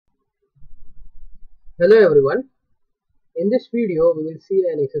Hello everyone. In this video we will see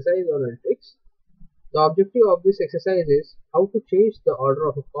an exercise on Alteryx. The objective of this exercise is how to change the order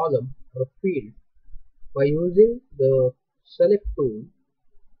of a column or a field by using the select tool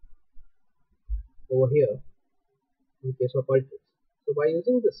over here in case of Alteryx. So by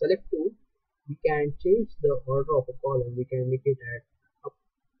using the select tool we can change the order of a column. We can make it at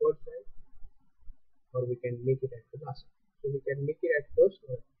upward side or we can make it at the last. So we can make it at first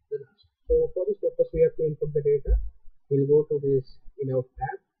or the last. So for this purpose we have to input the data. We'll go to this in out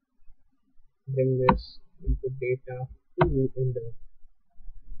tab, bring this input data to in the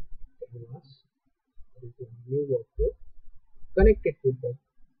canvas, into a new workflow, connect it with the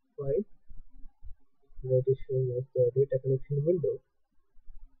file. Now it is showing us the data connection window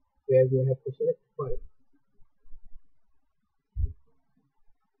where we have to select file.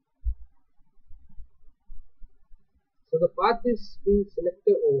 So the path is being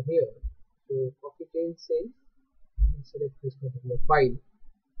selected over here. So copy change same and select this particular file.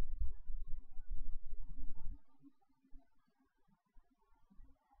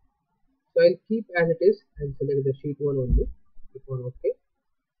 So I'll keep as it is and select the sheet 1 only. Click on OK.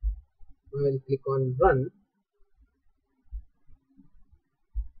 Now I'll click on run.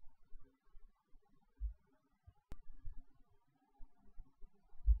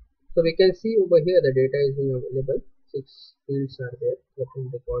 So we can see over here the data is being available. 6 fields are there. 13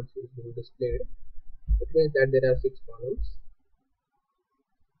 records is being displayed. It means that there are 6 columns.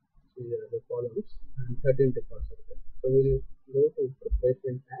 These are the columns and 13 records are there. So we'll go to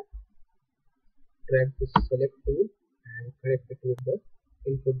preparation tab, drag this select tool and connect it with the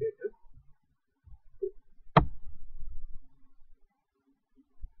input data.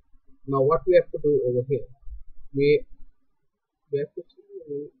 Now what we have to do over here, we have to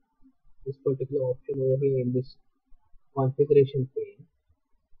see this particular option over here in this configuration pane.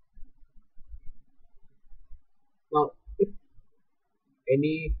 Now if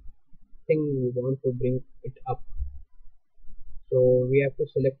anything we want to bring it up, so we have to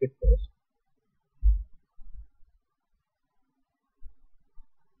select it first.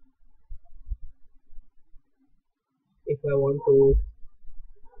 If I want to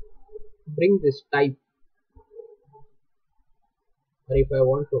bring this type, or if I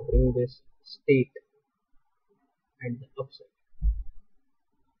want to bring this state at the upside,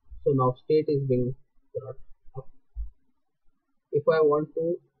 so now state is being brought up. If I want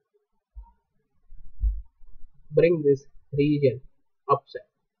to bring this region upside,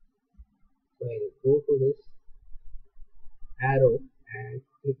 so I will go to this arrow and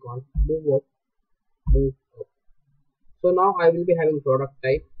click on move up, move up. So now I will be having product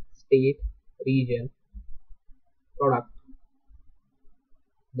type, state, region, product,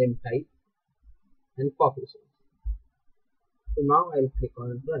 then type and copy. So now I'll click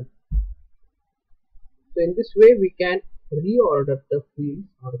on run. So in this way we can reorder the fields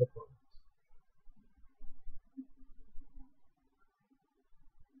or the columns.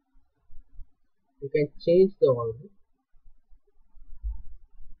 You can change the order.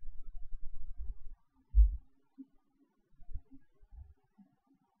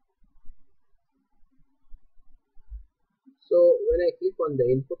 So when I click on the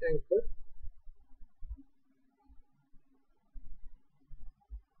input anchor,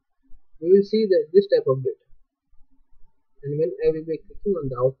 we will see this type of data. And when I will be clicking on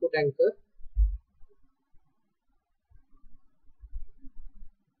the output anchor,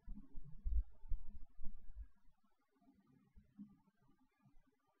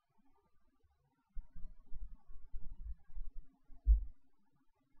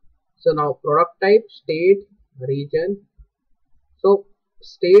 so now product type, state, region. So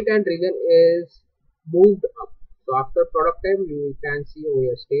state and region is moved up. So after product type you can see over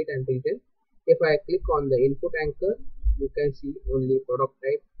here state and region. If I click on the input anchor, you can see only product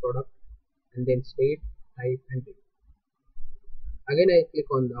type, product, and then state, type and region. Again I click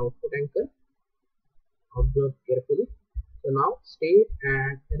on the output anchor. Observe carefully. So now state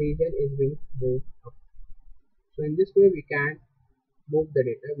and region is being moved up. So in this way we can move the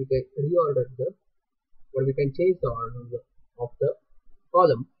data, we can reorder the, or we can change the order of the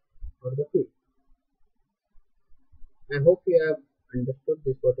column or the field. I hope you have understood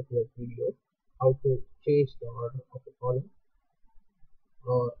this particular video, how to change the order of a column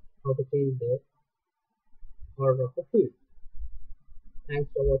or how to change the order of a field. Thanks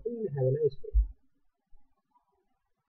for watching and have a nice day.